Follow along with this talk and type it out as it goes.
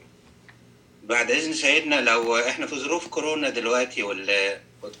بعد إذن سيدنا، لو إحنا في ظروف كورونا دلوقتي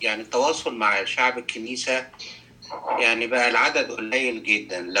يعني التواصل مع شعب الكنيسة يعني بقى العدد قليل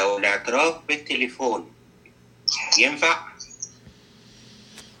جدا، لو الاعتراف بالتليفون ينفع؟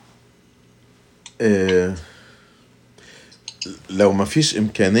 لو ما فيش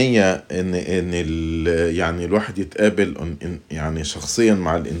إمكانية إن يعني الواحد يتقابل يعني شخصيا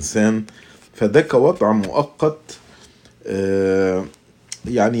مع الإنسان، فده كوضع مؤقت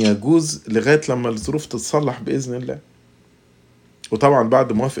يعني يجوز لغاية لما الظروف تتصلح بإذن الله، وطبعا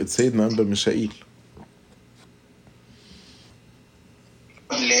بعد موافقة سيدنا أنبا ميشائيل.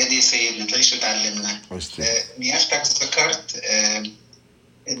 دي سيدنا تعيش وتعلمنا. نيافتك ذكرت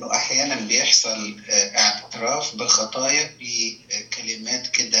انه احيانا بيحصل اعتراف بالخطايا بكلمات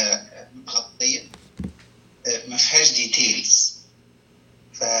كده متغطيه ما فيهاش ديتيلز،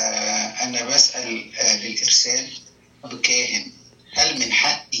 فانا بسال للارسال بكاهن، هل من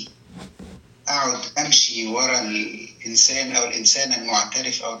حقي اقعد امشي ورا الانسان او الانسانه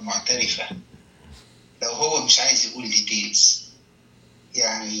المعترف او المعترفه لو هو مش عايز يقول ديتيلز؟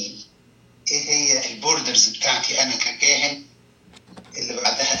 يعني ايه هي البوردرز بتاعتي انا ككاهن اللي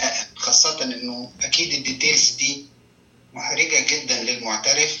بعدها، خاصة انه اكيد الديتيلز دي محرجة جدا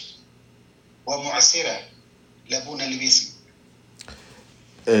للمعترف ومعسرة لابونا اللي بيسمع.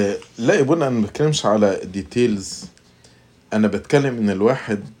 لا يا ابونا، انا ما بتكلمش على ديتيلز، انا بتكلم ان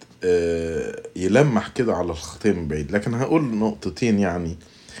الواحد يلمح كده على الخطية من بعيد. لكن هقول نقطتين. يعني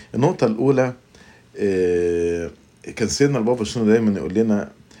النقطة الاولى، كان سيدنا البابا شنو دايما يقول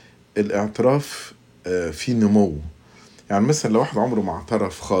لنا الاعتراف فيه نمو. يعني مثلا لو واحد عمره ما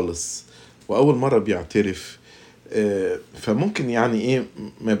اعترف خالص واول مرة بيعترف، فممكن يعني ايه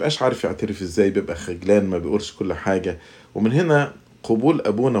ما يبقاش عارف يعترف ازاي، بيبقى خجلان، ما بيقولش كل حاجة. ومن هنا قبول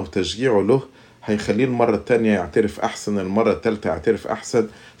ابونا وتشجيعه له هيخليه المرة التانية يعترف احسن، المرة التالتة يعترف احسن.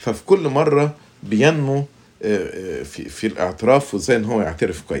 ففي كل مرة بينمو في الاعتراف وازاي ان هو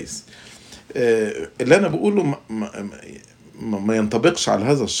يعترف كويس. اللي انا بقوله ما ينطبقش على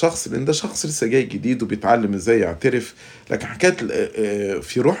هذا الشخص، لان ده شخص لسه جاي جديد وبيتعلم ازاي يعترف. لكن حكايه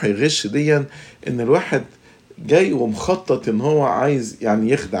في روح يغش دي ان الواحد جاي ومخطط ان هو عايز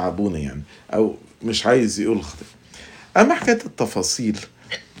يعني يخدع ابونا، يعني او مش عايز يقول خطأ. اما حكايه التفاصيل،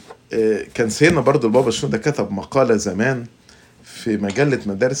 كان سيدنا برضو البابا شنودة كتب مقاله زمان في مجله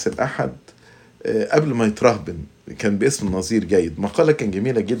مدارس الاحد قبل ما يترهبن، كان باسم نظير جيد. مقاله كان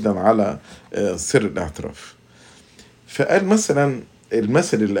جميله جدا على سر الاعتراف. فقال مثلا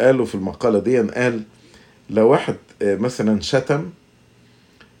المثل اللي قاله في المقالة دي، قال لو واحد مثلا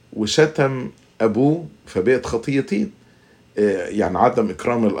وشتم أبوه فبقت خطيتين، يعني عدم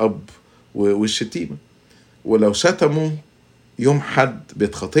إكرام الأب والشتيمة. ولو شتموا يوم حد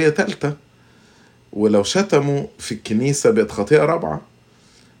بقت خطية تالتة، ولو شتموا في الكنيسة بقت خطية رابعة،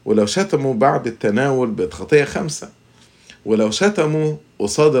 ولو شتموا بعد التناول بقت خطية خامسة، ولو شتموا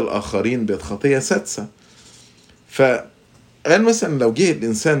قصاد الآخرين بقت خطية سادسة. فقال مثلا لو جه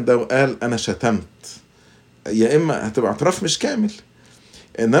الإنسان ده وقال أنا شتمت، يا إما هتبقى اعتراف مش كامل،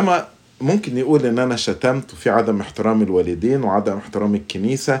 إنما ممكن يقول إن أنا شتمت وفي عدم احترام الوالدين وعدم احترام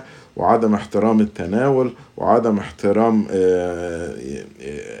الكنيسة وعدم احترام التناول وعدم احترام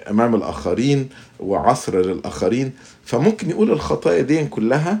أمام الآخرين وعصر للآخرين. فممكن يقول الخطايا دي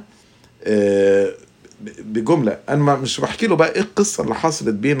كلها بجملة. أنا مش بحكي له بقى إيه القصة اللي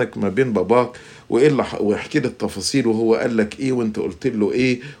حصلت بينك ما بين باباك وإيه اللي ويحكي لي التفاصيل وهو قال لك إيه وأنت قلت له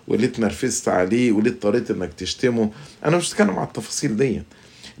إيه وليه اتنرفزت عليه وليه اضطريت إنك تشتمه. أنا مش بتكلم على التفاصيل دي،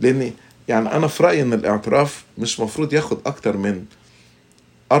 لأن يعني أنا في رأيي إن الاعتراف مش مفروض ياخد أكتر من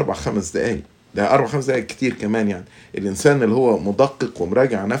 4-5 دقايق. ده 4-5 دقايق كتير كمان. يعني الإنسان اللي هو مدقق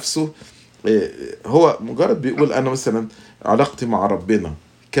ومراجع نفسه، هو مجرد بيقول أنا مثلا علاقتي مع ربنا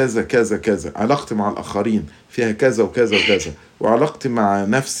كذا كذا كذا، علاقتي مع الآخرين فيها كذا وكذا وكذا، وعلاقتي مع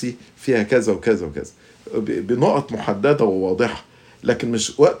نفسي فيها كذا وكذا وكذا، بنقط محددة وواضحة. لكن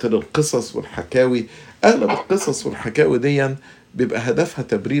مش وقت للقصص والحكاوي. أغلب القصص والحكاوي دي بيبقى هدفها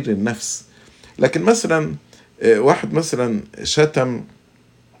تبرير النفس. لكن مثلا واحد مثلا شتم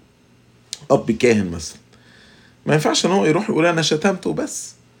أب كاهن مثلا، ما ينفعش ان هو يروح يقول انا شتمته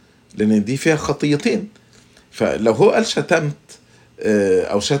بس، لان دي فيها خطيتين. فلو هو قال شتمت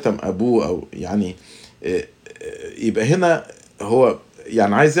او شتم ابوه او يعني يبقى هنا هو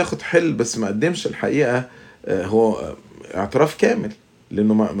يعني عايز ياخد حل، بس ما قدمش الحقيقة هو اعتراف كامل،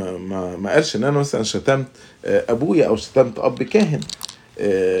 لانه ما قالش ان انا مثلا شتمت ابويا او شتمت اب كاهن.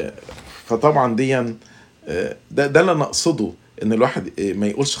 فطبعا دي ده اللي انا اقصده، ان الواحد ما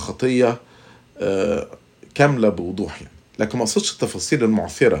يقولش خطية كاملة بوضوح يعني. لكن ما اقصدش التفاصيل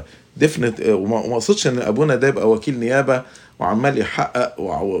المعثرة ديفنت، وما اقصدش ان ابونا ده يبقى وكيل نيابة وعمال يحقق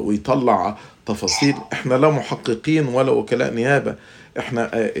ويطلع تفاصيل. احنا لا محققين ولا وكلاء نيابة. احنا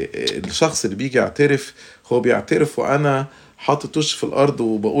الشخص اللي بيجي يعترف هو بيعترف وانا حاطط وش في الارض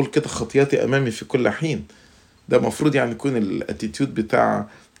وبقول كده خطياتي امامي في كل حين. ده مفروض يعني يكون الاتيتيود بتاع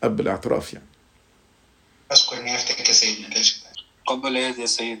اب الاعتراف يعني. أشكر نيافتك يا سيدنا. قبل يا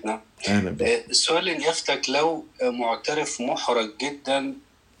سيدنا. اهلا بك. السؤال اللي يفتك، لو معترف محرج جدا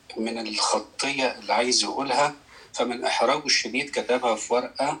من الخطية اللي عايز يقولها، فمن إحراجه الشديد كتبها في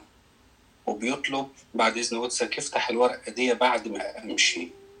ورقة وبيطلب بعد إذن قدسك يفتح الورقة دي بعد ما أمشي،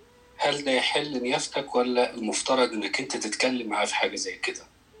 هل ده يحل نيافتك ولا المفترض إنك أنت تتكلم معاه في حاجة زي كده؟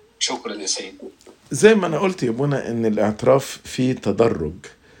 شكرا يا سيدنا. زي ما أنا قلت يا ابونا إن الاعتراف فيه تدرج.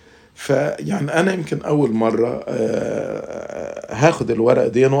 فيعني أنا يمكن أول مرة هاخد الورقة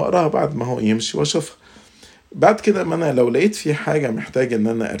دي وأقراها بعد ما هو يمشي وأشوفها. بعد كده ما أنا لو لقيت في حاجة محتاج إن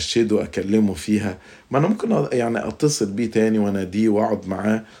أنا أرشده أكلمه فيها، ما أنا ممكن يعني أتصل بيه تاني وأناديه وأقعد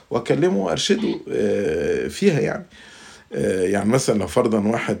معاه وأكلمه وأرشده فيها يعني. يعني مثلا لو فرضا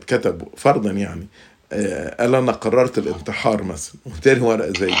واحد كتب فرضا يعني قال أنا قررت الانتحار مثلا وبالتالي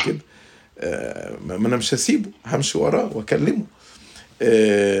ورقة زي كده، ما أنا مش هسيبه، همشي وراه وأكلمه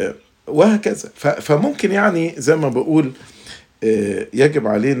وهكذا. فممكن يعني زي ما بقول يجب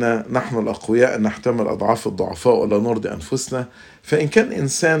علينا نحن الأقوياء أن نحتمل أضعاف الضعفاء ولا نرضي أنفسنا. فإن كان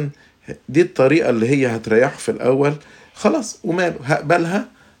إنسان دي الطريقة اللي هي هتريحه في الأول، خلاص وماله، هقبلها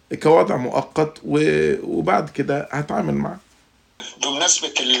كوضع مؤقت وبعد كده هتعامل معه.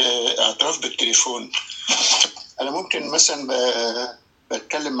 بمناسبة الاعتراف بالتليفون، أنا ممكن مثلا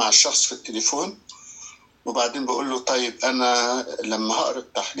بتكلم مع الشخص في التليفون وبعدين بقول له طيب أنا لما هقرأ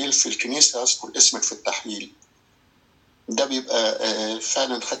التحليل في الكنيسة أذكر اسمك في التحليل، ده بيبقى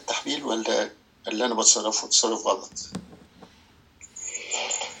فعلا خد تحليل ولا اللي أنا بتصرف غلط؟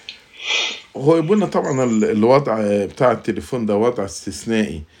 هو يقولنا طبعا الوضع بتاع التليفون ده وضع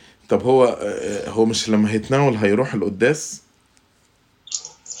استثنائي. طب هو مش لما هيتناول هيروح القداس؟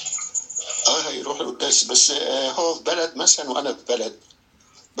 هيروح القداس، بس هو في بلد مثلا وأنا في بلد،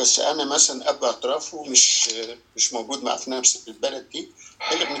 بس أنا مثلا أب اعترافه مش موجود مع في نفس البلد دي،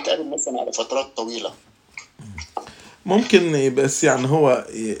 اللي بنتقابل مثلا على فترات طويلة. ممكن بس يعني هو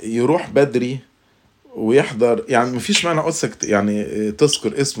يروح بدري ويحضر، يعني مفيش معنى قصك يعني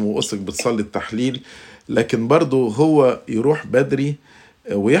تذكر اسمه وقصك بتصلي التحليل، لكن برضو هو يروح بدري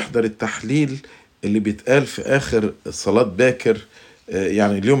ويحضر التحليل اللي بيتقال في آخر صلاة باكر،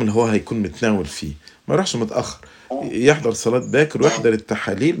 يعني اليوم اللي هو هيكون متناول فيه، ما يروحش متأخر، يحضر صلاة باكر ويحضر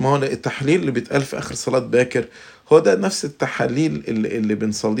التحاليل. ما هو التحليل اللي بيتقال في آخر صلاة باكر هو ده نفس التحاليل اللي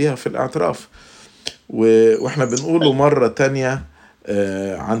بنصليها في الاعتراف، واحنا بنقوله مرة تانية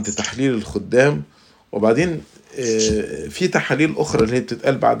عند تحليل الخدام. وبعدين في تحاليل أخرى اللي هي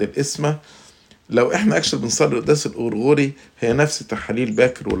بتتقال بعد القسمة. لو احنا اكشن بنصلي القداس الأورغوري هي نفس تحاليل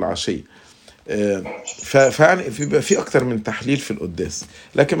باكر والعشية. فيعني بيبقى في أكتر من تحليل في القداس،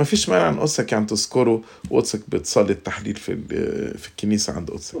 لكن ما فيش مانع أن قدسك يعني تذكره وقدسك بتصلي التحليل في الكنيسة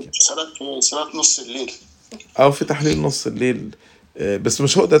عند قدسك يعني. صلاة نص الليل أو في تحليل نص الليل، بس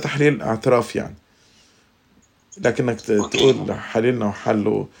مش هو ده تحليل اعتراف يعني، لكنك تقول حللنا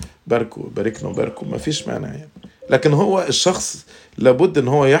وحلوا باركنا وباركوا ما فيش مانع يعني. لكن هو الشخص لابد ان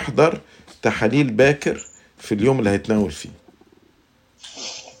هو يحضر تحاليل باكر في اليوم اللي هيتناول فيه.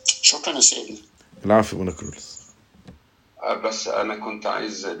 شكرا يا سيدنا. العافية ونكرولس. بس أنا كنت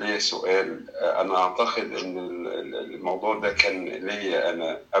عايز ليا سؤال. أنا أعتقد إن الموضوع ده كان ليا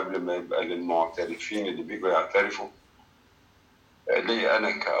أنا قبل ما يبقى للمعترفين اللي بيجوا يعترفوا. ليا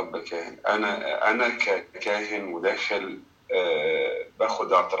أنا كأب كاهن، أنا ككاهن وداخل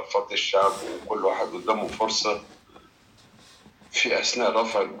باخد اعترافات الشعب وكل واحد قدامه فرصة في أثناء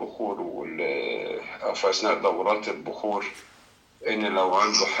رفع البخور أو في أثناء دورات البخور، إن لو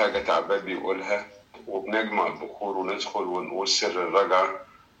عنده حاجة تعباه بيقولها، وبنجمع البخور وندخل ونقول سر الرجعة.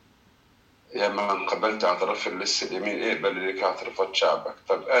 يا من قبلت اعتراف اللص اليمين اقبل لك اعترافات شعبك.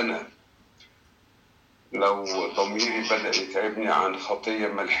 طب أنا لو ضميري بدأ يتعبني عن خطية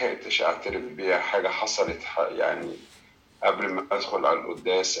ما لحقتش أعترف بيها، حاجة حصلت يعني قبل ما أدخل على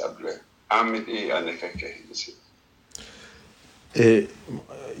القداس، أعمل إيه أنا ككاهن؟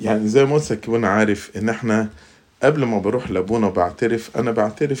 يعني زي ما قلت وانا عارف ان احنا قبل ما بروح لابونا بعترف، انا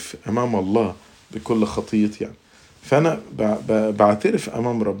بعترف امام الله بكل خطيتي يعني. فانا بعترف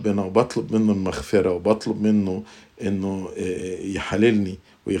امام ربنا وبطلب منه المغفرة وبطلب منه انه يحللني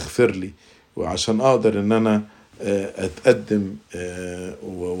ويغفر لي، وعشان اقدر ان انا اتقدم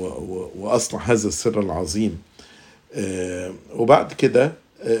واصنع هذا السر العظيم. وبعد كده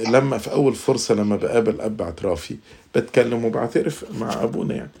لما في اول فرصة لما بقابل اب اعترافي بتكلم وبعترف مع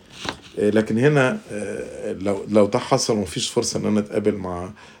ابونا يعني. لكن هنا لو ده حصل ومفيش فرصة ان انا اتقابل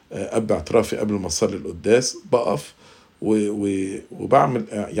مع اب اعترافي قبل ما اصلي القداس، بقف وبعمل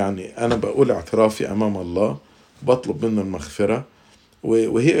يعني انا بقول اعترافي امام الله، بطلب منه المغفرة.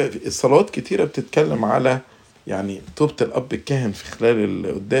 وهي الصلوات كتيرة بتتكلم على يعني توبة الاب الكاهن في خلال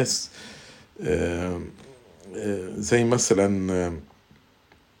القداس، زي مثلا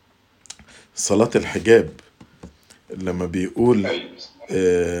صلاة الحجاب لما بيقول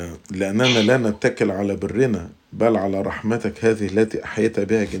لأننا لا نتكل على برنا بل على رحمتك هذه التي أحييت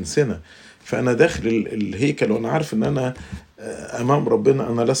بها جنسنا. فأنا داخل الهيكل وأنا عارف أن أنا أمام ربنا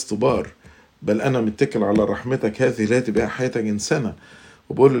أنا لست بار، بل أنا متكل على رحمتك هذه التي بها أحييت جنسنا،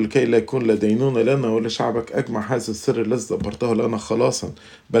 وبقول له لكي لا يكون لا دينون لنا ولا شعبك أجمع هذا السر الذي دبرته لنا خلاصا،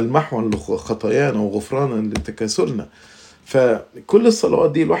 بل محوا لخطايانا وغفرانا لتكاسلنا. فكل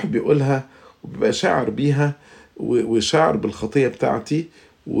الصلوات دي الواحد بيقولها وبيبقى شاعر بيها وشاعر بالخطية بتاعتي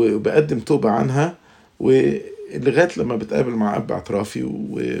وبقدم توبة عنها، ولغاية لما بتقابل مع أب اعترافي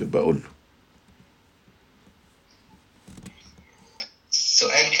وبقول له.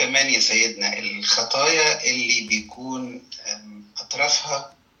 سؤال كمان يا سيدنا، الخطايا اللي بيكون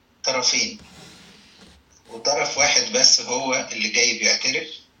أطرافها طرفين وطرف واحد بس هو اللي جاي بيعترف،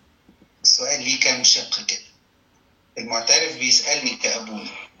 السؤال ليه كام شق كده. المعترف بيسألني كأبونا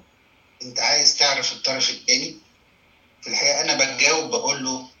انت عايز تعرف الطرف الثاني؟ في الحقيقة انا بجاوب بقول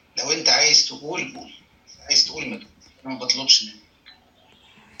له لو انت عايز تقول قول، عايز تقول ما تقول، انا ما بطلبش منك.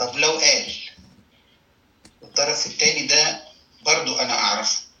 طب لو قال الطرف الثاني ده برضو انا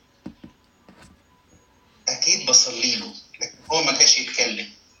اعرفه، اكيد بصلي له، لكن هو ما كانش يتكلم،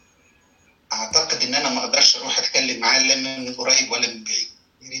 اعتقد ان انا ما اقدرش اروح اتكلم معاه لا من قريب ولا من بعيد.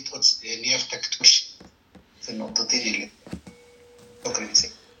 يا ريت نيافتك تخش في النقطتين اللي شكرا يا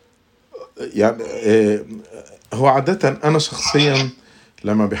سيدي. يعني هو عادة أنا شخصيا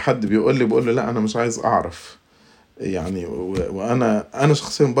لما بحد بيقول لي بقول له لا أنا مش عايز أعرف يعني، وأنا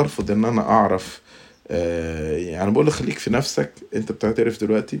شخصيا برفض إن أنا أعرف. يعني بقول له خليك في نفسك، أنت بتعترف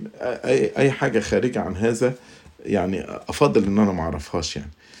دلوقتي، أي حاجة خارجة عن هذا يعني أفضل إن أنا ما أعرفهاش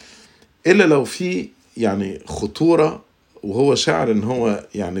يعني، إلا لو في يعني خطورة وهو شاعر إن هو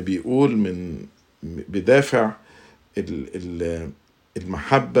يعني بيقول من بدافع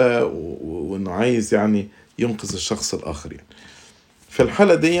المحبة وإنه عايز يعني ينقذ الشخص الآخر يعني. في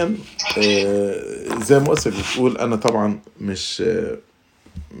الحالة دي زي ما أسر بتقول أنا طبعا مش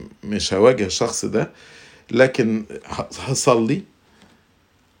هواجه الشخص ده، لكن هصلي.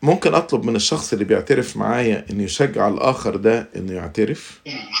 ممكن أطلب من الشخص اللي بيعترف معايا إنه يشجع الآخر ده إنه يعترف.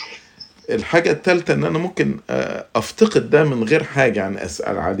 الحاجة الثالثة إن أنا ممكن أفتقد ده من غير حاجة، يعني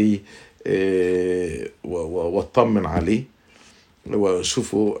أسأل عليه واطمن عليه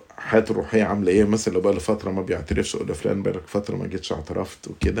واشوفوا حياته الروحيه عامله ايه. مثلا لو بقى له فتره ما بيعترفش، اقول له فلان بقالك فتره ما جيتش اعترفت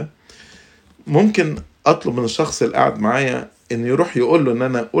وكده. ممكن اطلب من الشخص اللي قاعد معايا انه يروح يقول له ان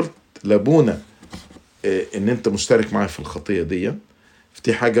انا قلت لابونا ان انت مشترك معايا في الخطيه دي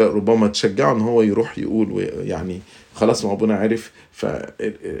حاجه ربما تشجعه ان هو يروح يقول، يعني خلاص ما ابونا عرف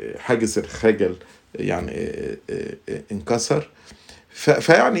فحاجز الخجل يعني انكسر.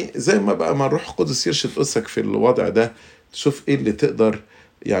 فيعني زي ما بقى ما الروح القدس يرشد قدسك في الوضع ده، تشوف ايه اللي تقدر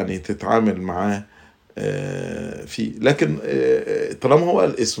يعني تتعامل معاه فيه. لكن طالما هو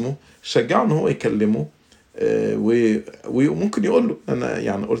قال اسمه شجعه ان هو يكلمه، وممكن يقول له انا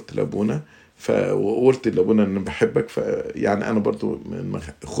يعني قلت لابونا وقلت لابونا ان بحبك، فيعني انا برضو من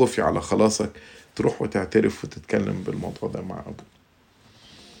خوفي على خلاصك تروح وتعترف وتتكلم بالموضوع ده مع ابوه.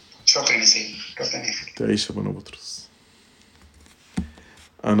 شكرا يا سيدي، ربنا يخليك. تعيش يا ابونا بطرس.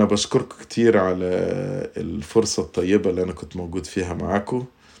 أنا بشكركم كتير على الفرصة الطيبة اللي أنا كنت موجود فيها معاكم.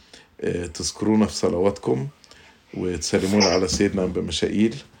 تذكرونا في صلواتكم وتسلمونا على سيدنا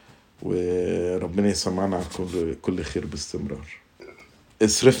بمشايل، وربنا يسمعنا على كل خير باستمرار.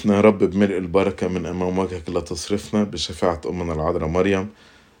 اصرفنا يا رب بملء البركة من أمام وجهك، لا تصرفنا بشفاعة أمنا العذراء مريم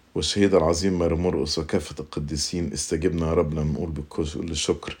والشهيد العظيم ماري مرقس وكافة القديسين. استجبنا يا رب لما نقول بكل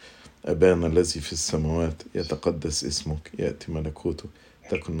شكر: أبانا الذي في السماوات يتقدس اسمك، يأتي ملكوتك،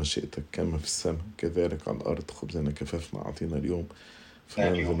 تكن مشيئتك كما في السماء كذلك على الأرض. خبزنا كفافنا أعطينا اليوم، فلنا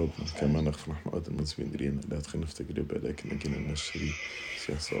ذنوبنا كما نغفر نحن أيضا المذنبين إلينا، لا تدخلنا في تجربة لكن نجينا من الشرير.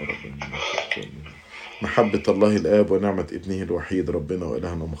 يسوع ربنا محبة الله الآب ونعمة ابنه الوحيد ربنا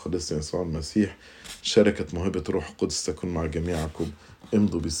وإلهنا ومخلصنا يسوع المسيح، شركة موهبة روح القدس تكون مع جميعكم.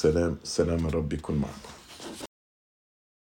 امضوا بالسلام، سلام الرب يكون معكم.